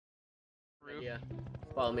Yeah.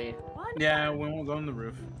 Follow me. What? Yeah, we won't go on the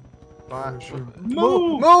roof.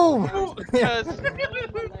 Move! Move! Because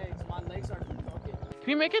My legs are broken. can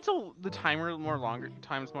we make it so the timer more longer?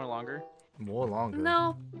 Time's more longer. More longer.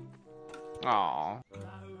 No. Aw.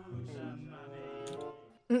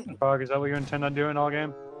 Frog, is that what you intend on doing all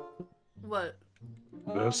game? What?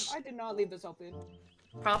 This. I did not leave this open.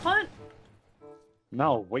 Prop hunt?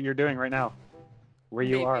 No, what you're doing right now. Where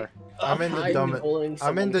you Maybe. are. I'm in the I'm dumbest. holding I'm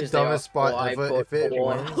someone in the because they are dumbest spot 5 ever. foot If it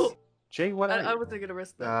 4. wins, Jay, what I are you? wasn't gonna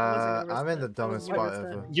risk that. I wasn't gonna risk I'm in the that. dumbest I wasn't spot gonna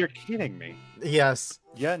risk ever. You're kidding me. Yes.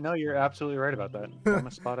 Yeah, no, you're absolutely right about that.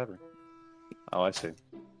 Dumbest spot ever. Oh, I see. that.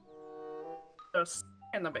 Just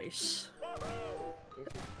in the base.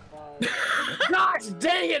 Gosh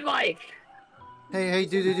dang it, Mike! Hey,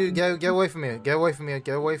 dude, get away from here. Get away from here.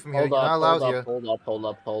 Get away from here. Hold You're not allowed here. up,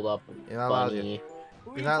 hold up. You're not allowed here. Bunny.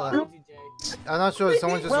 You're not allowed. I'm not sure.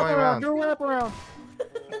 Someone's just running around. Do a wrap around.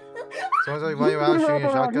 Someone's like running around shooting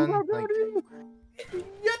a shotgun. Like,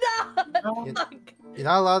 You're not! you're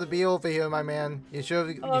not allowed to be over here, my man. You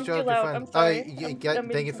should. Oh, I'm You should too have loud. friend. I'm sorry. I'm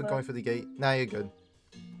Thank you too for loud. going for the gate. Now you're good.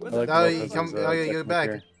 I like Now you Lopez's, come. Oh, you're technique back.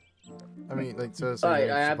 here. I mean, like seriously. Alright,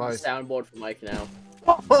 like, I have the surprised. soundboard for Mike now.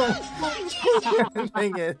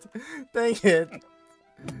 Dang it! Dang it!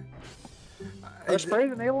 Are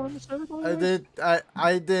sprays enable in the server?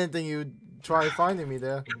 I didn't think you'd try finding me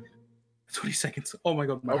there. 20 seconds. Oh my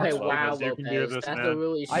god, my Okay, heart's wow, you can do Lopez. this, That's man. a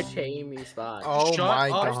really I- shamey spot. Oh Shut my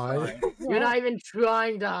up. god! You're not even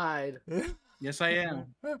trying to hide. Yes, I am.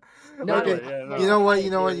 No, Okay, Yeah, no. you know what? You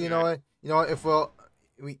know what? If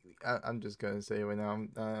I'm just gonna say it right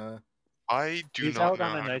now. I do He's not out know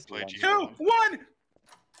on a how nice to play one. Gmod. 2, 1.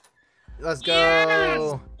 Let's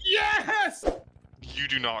go. Yes! You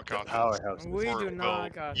do not got this. Powerhouse. We Or, do well,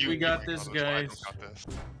 not got you, We you got do this, not, I don't guys. got this.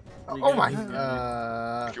 Oh my.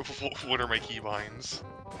 What are my keybinds?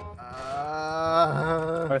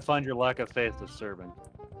 I find your lack of faith disturbing.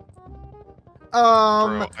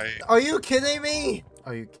 Bro, Are you kidding me?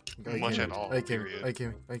 Are you Much kidding at all, me? Are you kidding me? period. Are you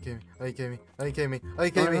kidding me? Are you kidding me? Are you kidding me? Are you kidding me? Are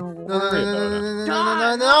you kidding me? No, No!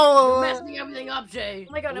 God, No! You're messing everything up, Jay.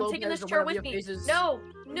 Oh my god, I'm taking Lopez this or chair whatever with your me. face is. No!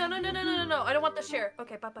 No, I don't want this chair.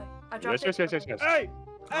 Okay, bye-bye. I dropped Yes. it. Hey!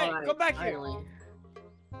 Hey, Alright, go back here. finally.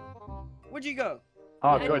 Where'd you go?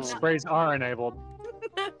 Oh, Yeah, good. no. Sprays are enabled.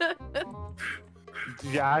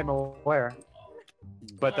 Yeah, I'm aware.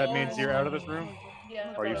 But that means you're out of this room?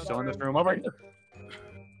 Yeah. Or are you still in this room? Over here.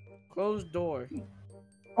 Closed door.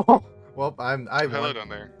 Well, I Hello won. down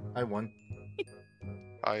there. I won.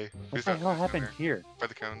 Hi. What Who's the that hell down happened there? here? By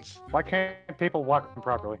the cones. Why can't people walk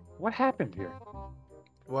properly? What happened here?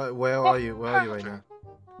 Where are you? Where are you right now?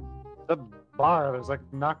 The bar was like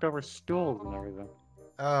knocked over stools and everything.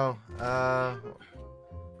 Oh, well,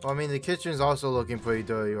 I mean, the kitchen's also looking pretty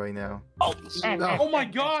dirty right now. Oh my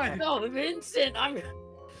god! No, Vincent,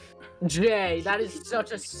 Jay, that is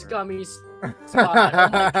such a scummy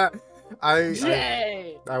spot.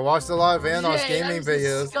 Jay! I watched a lot of Vanossgaming Jay,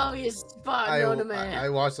 videos. that is the scummiest spot known to man. I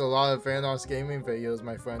watched a lot of Vanossgaming videos,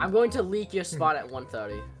 my friend. I'm going to leak your spot at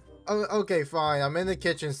 1:30. Oh, okay, fine. I'm in the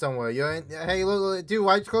kitchen somewhere. You're in. Hey, look, dude,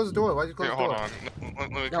 why'd you close the door? Why'd you close Here, the hold door? on.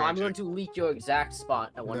 Let me No, I'm correct going you. to leak your exact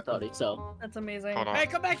spot at 1:30. So That's amazing. Hold on. Hey,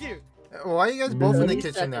 come back here. Why are you guys both in the Wait a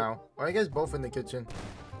kitchen second. now? Why are you guys both in the kitchen?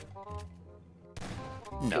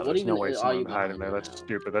 No, what there's even no way are someone you would hide in behind there. me That's now?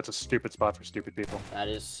 stupid. That's a stupid spot for stupid people. that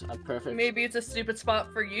is a perfect. Maybe it's a stupid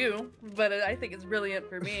spot for you, but I think it's brilliant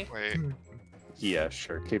for me. Wait. Yeah,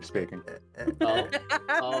 sure. Keep speaking. Oh,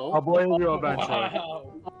 I'll oh. blame you eventually.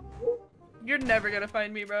 You're never gonna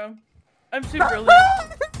find me, bro. I'm too brilliant.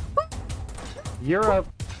 You're a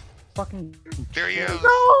fucking. There he is.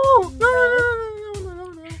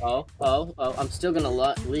 Oh, I'm still gonna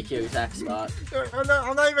leak your exact spot.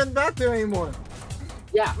 I'm not even back there anymore.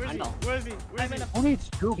 Yeah, Where's I he? know. Where's he? Where's he? Who needs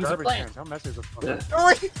two He's a garbage plant. cans? How messy is this?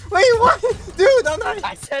 Oh, wait, what? Dude, I'm not.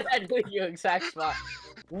 I said I'd leak your exact spot.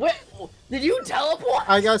 What? Did you teleport?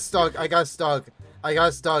 I got stuck,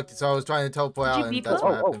 so I was trying to teleport Did you out, and beep that's up?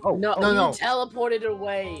 what happened. No, No, you no. teleported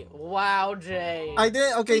away. Wow, Jay. I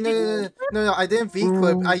didn't. Okay, no. I didn't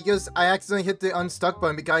V-clip. I accidentally hit the unstuck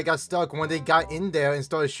button because I got stuck. When they got in there and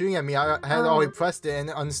started shooting at me, I had already pressed it and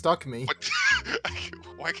it unstuck me. What?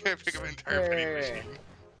 Why can't I pick up an entire vending machine?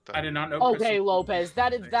 I did not know. Okay, Chrissy- Lopez,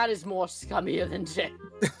 that is more scummier than Jay.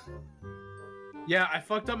 Yeah, I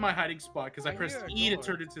fucked up my hiding spot because I I pressed hear a E to door.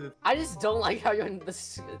 turn it to the. I just don't like how you're in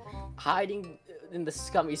hiding in the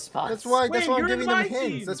scummy spots. That's why Wait, I'm you're in giving them my hints.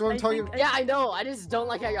 team. That's what I'm talking. Yeah, I know. I just don't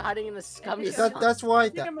like how you're hiding in the scummy That- spots. That's why. I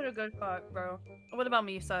think I'm in a good spot, bro. What about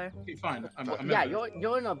me, Si? Okay, fine. I'm Yeah, in.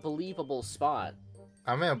 you're in a believable spot.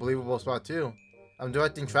 I'm in a believable spot too. I'm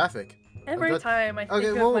directing traffic. Every time I think Okay,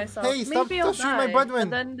 of well, myself, hey, stop maybe I'll shooting my die,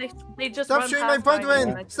 brethren. and then they just Stop run shooting my past by me, brethren!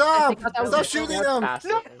 and I just- Stop! thought that was Stop just shooting more them!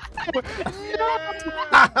 passive.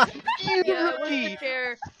 Yeah, I was the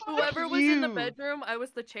chair. Whoever was in the you. bedroom, I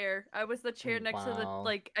was the chair. I was the chair next to the Wow.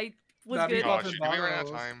 like. I was That'd be good. awesome. Gosh, you do we run out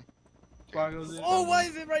of time? Boggles in. Oh, why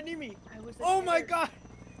is it right near me? I was the Oh my chair. god.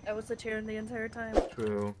 I was the chair the entire time.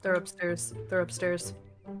 True. They're upstairs. They're upstairs.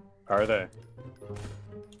 Are they?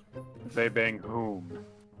 They bang whom?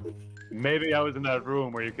 Maybe I was in that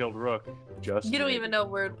room where you killed Rook. Just You don't maybe. even know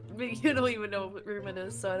where. You don't even know what room it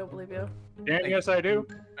is, so I don't believe you. Yeah, yes, I do.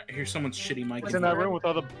 I hear someone's shitty mic. It's in that room with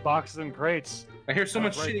all the boxes and crates. I hear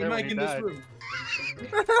someone's right shitty there when mic he in this died. room.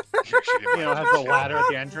 You know, has the ladder at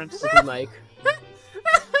the entrance. Mike.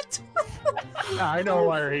 I know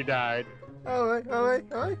where he died. Alright.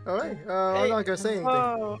 I'm not gonna say anything.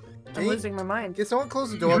 Oh. I'm Can you- losing my mind. Can someone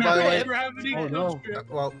close the door, by the way? Ever have any Oh, no.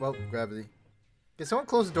 Well, gravity. Can someone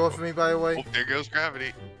close the door for me, by the way? Oh, there goes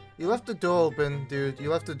gravity. You left the door open, dude. You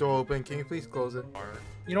left the door open. Can you please close it?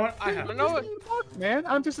 You know what? I have. No, Man,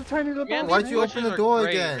 I'm just a tiny little Man, box. Why'd these you open the bushes are door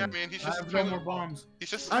great. Yeah, again? man, he's I just a have no tiny more little bombs. He's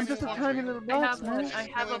just I'm just a box, tiny man. little I box, have man. one. I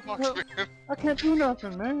have a. box, man. I can't do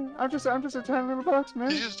nothing, man. I'm just a tiny little box,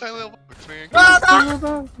 man. He's just a tiny little box, man. Ah, Little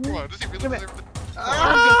box, Come man. on, does he really Give it. deserve it?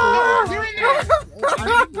 Ah!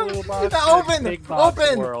 I'm just a little box in a Open! big box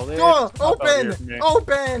Open! world. It's Door! tough out here Open! for me.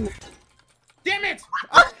 Open! Damn it!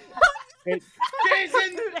 It-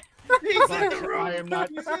 Jason! He's But in the room! I am not.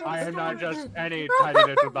 He's in the I am not storage just room. any tiny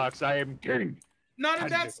little box. I am king. Not in tiny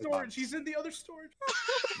that little storage. box. He's in the other storage.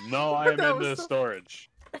 No, I am That in was the so- storage.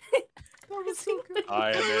 That was so good.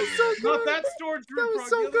 I am That was in. so Not good. that storage That room, was Frog,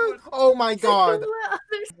 so the other good. one. Oh my god. Wow,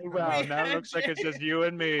 We now had it looks like it's just you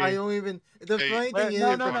and me. I don't even. The Hey, funny wait, thing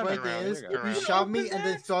no, is, no, the no, funny turn thing around, is, turn you around. shot me and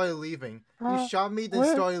then started leaving. You shot me, then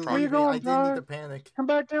where- started where you leaving. I going, didn't need to dog? panic. Come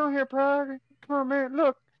back down here, Prague. Come on, man.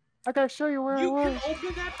 Look, I gotta show you where I You was. can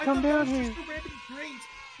open that? I Come thought that down was here. just a random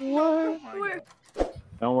crate. What? Oh my Where? God.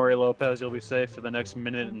 Don't worry, Lopez. You'll be safe for the next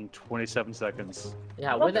minute and 27 seconds.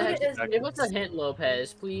 Yeah, what the heck? Lopez Give us a hint,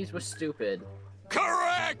 Lopez. Please, we're stupid.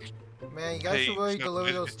 Correct! Man, you guys Hey, should really no,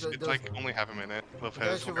 deliver those. it's those like only half a minute. you guys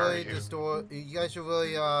Lopez, should where are really you? store. You guys should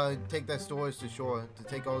really take that storage to shore. To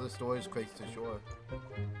take all the storage crates to shore.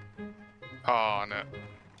 Oh, no.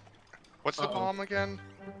 What's the Uh-oh. bomb again?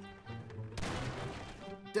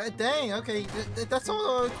 Dang. Okay, that's all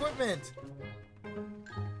our equipment.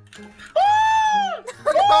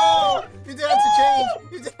 No! You did have to change.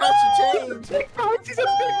 You did have to change.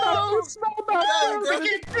 No!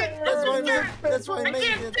 That's why I made you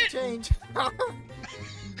have to change.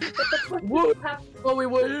 Oh, we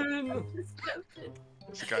win!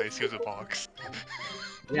 This guy sees a box.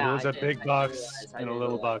 Yeah, There's I a did. big I box realized, I in a did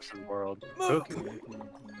little realize. box in the world. Move.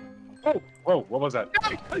 Oh, whoa, what was that?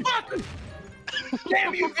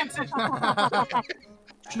 Damn you, Vincent!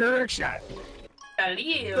 Trick shot.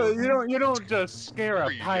 You don't just scare a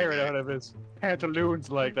pirate out of his pantaloons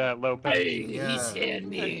like that, Lopez. Hey, Yeah. he scared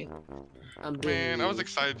me. I'm Man, I was big.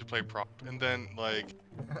 excited to play prop, and then, like,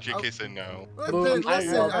 JK said no. Listen, I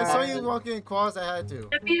love I saw that. you walking across. I had to.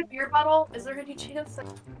 Get me a beer bottle. Is there any chance?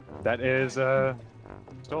 That is,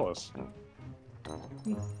 Stolas.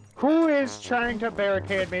 Who is trying to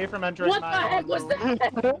barricade me from entering What the my heck was that?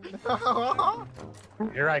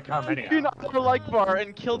 Here I come You anyhow. knocked the like bar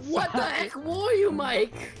and killed What the Sonic. heck were you,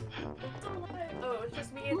 Mike? Oh, it's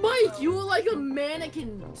just me and Mike, you were like a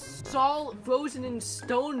mannequin frozen in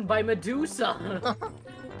stone by Medusa.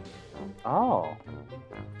 Oh.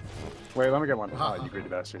 Wait, let me get one. Oh, you greedy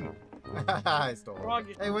bastard. I stole it. Frog,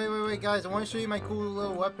 Hey, wait, guys! I want to show you my cool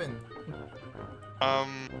little weapon.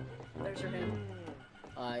 There's your hand.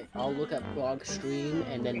 I'll look at blog stream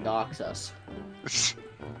and then dox us.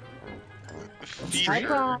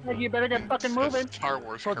 Feature. You better get fucking moving. Star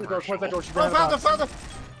Wars Close the door, close the door. commercial. She's Oh, running father, out. father!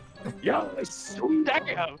 Yes.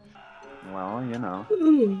 Damn. Well, you know.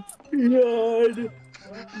 God.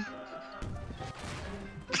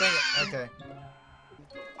 Okay.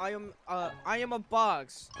 I am a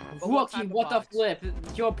box. But what Rookie, type of what the box? flip?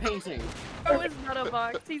 You're painting. Oh, it's not a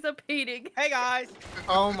box. He's a painting. Hey guys.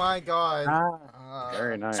 Oh my god.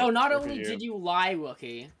 Very nice. So not Look at only you. did you lie,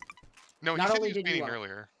 Rookie. No, he Not said only he was did you painting lie.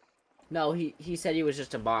 earlier. No, he said he was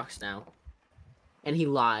just a box now. And he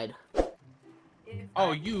lied.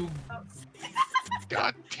 Oh, you.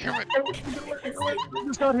 God damn it.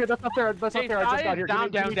 That's not here. That's not there. That's not Hey, there. I just got guys, here. down,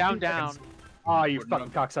 Give me down, 2 down, seconds. Oh, you fucking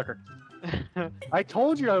cocksucker. I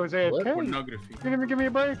told you I was AFK. Pornography. You didn't even give me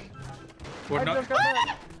a break. I just got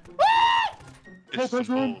back. It's Hey,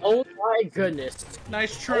 some bull. Oh my goodness.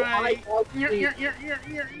 Nice Oh my try. God.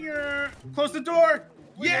 Close the door.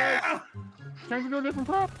 Yeah. Can you do a different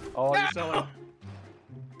prop? Oh, you're selling.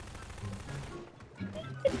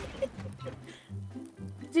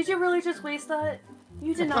 Did you really just waste that?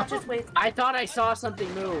 You did not just waste. I thought I saw something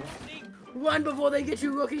move. Run before they get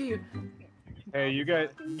you, rookie! Hey, you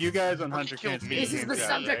guys on Hunter can't speak. This is the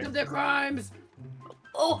subject of their crimes!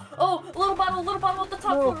 Oh, little bottle at the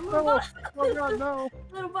top floor. Little bottle. Oh god, no.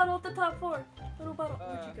 Little bottle at the top floor. Little bottle.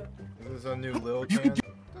 Where'd you go? Is this a new little can?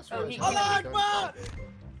 That's Oh, right.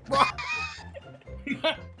 he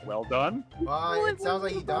Well done. Why? It sounds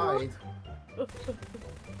like he died.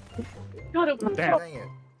 Got him. Damn. Dang it.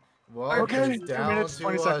 Well, Okay, it's 2 down minutes, to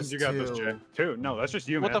 20 us seconds. You got this, two. Jay. 2? No, that's just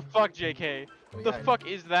you, What man. the fuck, JK? Oh, The yeah. fuck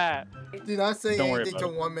is that? Do not say Don't worry anything about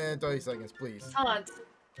to it. 1 minute and 30 seconds, please. Taunt.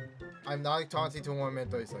 I'm not taunting to 1 minute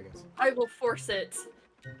 30 seconds. I will force it.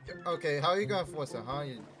 Okay, how are you gonna force it, huh?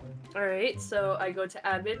 Alright, so I go to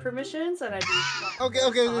admin permissions and I do. Okay.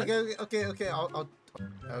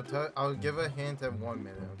 I'll give a hint at 1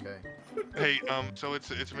 minute. Okay. Hey, so it's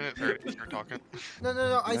a minute 30. You're talking.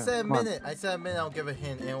 No. I Yeah, said a come on. minute. I said a minute. I'll give a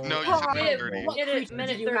hint. And No, we'll... you said minute Give. 30. What Minute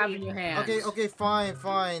creature do you have in your hands? Okay,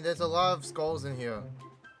 fine. There's a lot of skulls in here.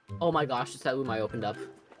 Oh my gosh, it's that room I opened up.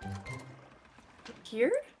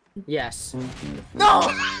 Here? Yes. No!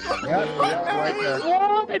 Yeah, right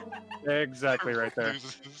there. Exactly right there.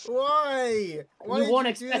 Why? Why You did weren't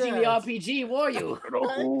do expecting the that? RPG, were you?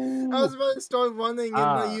 I was about to start running and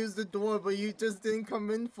Ah. use the door, but you just didn't come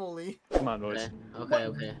in fully. Come on, boys.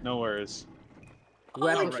 Okay. No worries.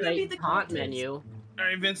 Weapon Oh, crate, the taunt contents. menu.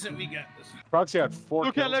 Alright, Vincent, we got this. Proxy had 4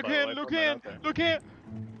 Look kills, at, look by the way, at, from look that at, out there. look at.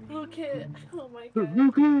 Okay. Oh my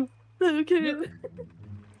god. Okay.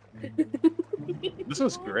 This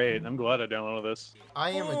is great. I'm glad I downloaded this.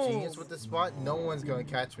 I am a genius with this spot. No one's gonna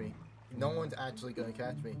catch me. No one's actually gonna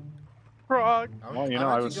catch me. Frog. Well, you know,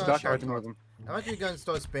 I was stuck. I had to move them. I'm actually gonna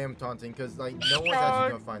start spam taunting because like no one's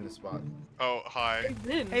actually gonna find the spot. Oh, hi.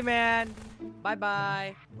 Hey man. Bye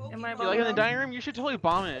bye. Am I You like in the dining room? You should totally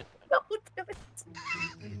bomb it. No, damn it.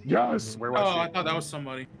 Yes. Where Oh, was I she? thought that was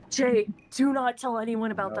somebody. Jay, do not tell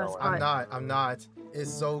anyone about that No, spot. I'm not.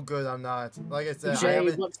 It's so good. I'm not. Like I said, I Jay,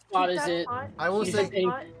 haven't. what spot Keep is that it? spot. I will Keep say. that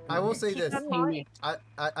spot. I will say Keep this. that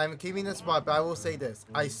spot. I'm keeping the spot, but I will say this.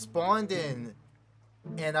 I spawned in,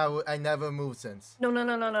 and I never moved since. No.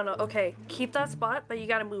 Okay, keep that spot, but you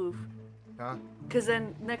gotta move. Huh? Cause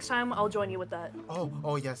then next time I'll join you with that.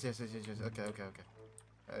 Oh yes. Okay.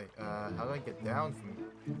 Hey, how do I get down from?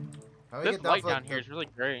 How do I This get down light from, down here is really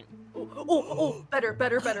great. Oh, better.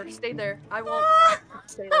 Stay there. I won't.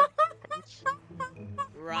 Stay there.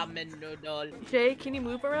 Ramen noodle. Jay, can you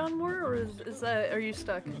move around more, or is that, are you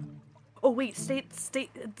stuck? Oh wait, stay.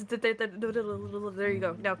 There you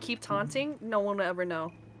go. Now keep taunting. No one will ever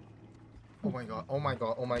know. Oh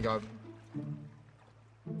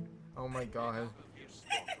my god.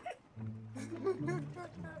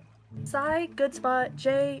 Sai, good spot.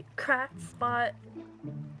 Jay, cracked spot.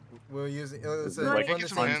 We're using. It's Like, from the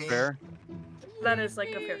same team. Unfair. That is like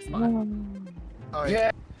a fair spot. Alright.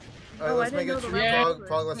 Yeah. Oh, Alright, let's I make a didn't know truce. the Yeah.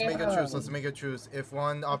 Pog, let's make a Yeah. truce. Let's make a truce. If we're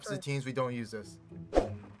on opposite teams, we don't use this. Hold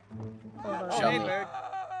on. Show Hey me. bird.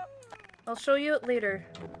 I'll show you it later.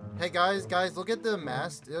 Hey guys, look at the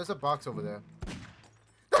mast. There's a box over there.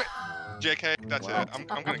 JK, that's Wow. it.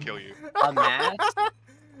 I'm gonna kill you. A mask?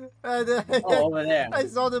 And, Oh, over there. I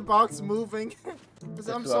saw the box moving.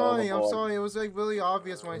 I'm sorry. overboard. It was like really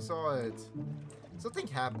obvious when I saw it. Something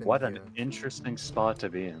happened. What an here. interesting spot to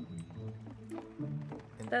be in.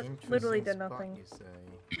 An That literally interesting did spot, nothing. you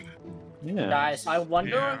say. Yeah. Guys, I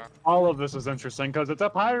wonder. Yeah. All of this is interesting because it's a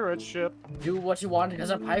pirate ship. Do what you want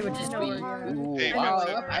because a pirate is No, free. pirate. Ooh, Hey, wow,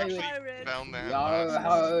 Vincent, a I pirate. actually found that. Yar, last-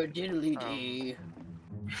 har, diddly dee.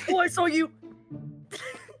 Oh, I saw you.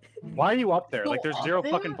 Why are you up there? Go Like, there's up zero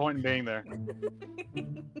there? fucking point in being there.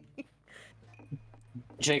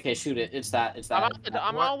 JK, shoot it. It's that.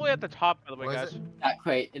 I'm all the way at the top, by the way, What is guys. it? That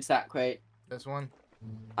crate. It's that crate. This one?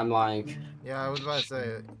 I'm lying. Yeah, I was about to say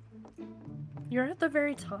it. You're at the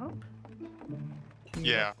very top.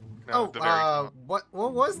 Yeah. No, Oh, the very top.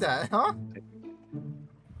 what was that, huh?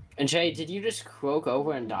 And Jay, did you just croak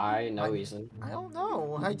over and die? No reason. I don't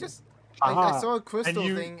know. I Aha. saw a crystal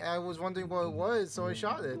you- thing. I was wondering what it was, so I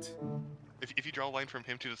shot it. If you draw a line from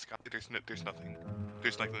him to the sky, there's nothing.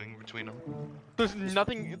 There's nothing between them. There's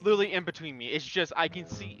nothing literally in between me. It's just I can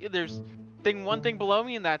see there's one thing below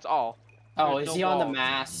me, and that's all. Oh, There's is no he on the wall.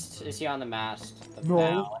 mast? Is he on the mast? No.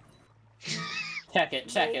 Now. Check it.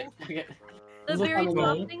 The Look very on the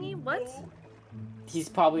top moon. thingy? What? He's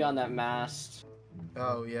probably on that mast.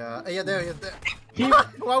 Oh yeah, yeah, there he is.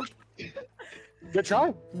 Well, Good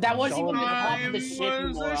try. That wasn't even the top I of the ship, you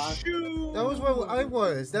was a moron. shoe. that was where I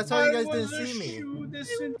was. That's how you guys didn't see me. Shoe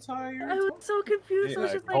this entire I was so confused. I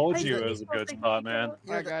was I just told like, you said it was a he's good supposed to spot, keep man. going.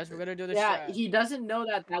 Alright guys, we're gonna do this Yeah, strat. he doesn't know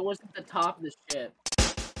that wasn't the top of the ship.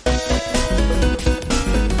 Bye.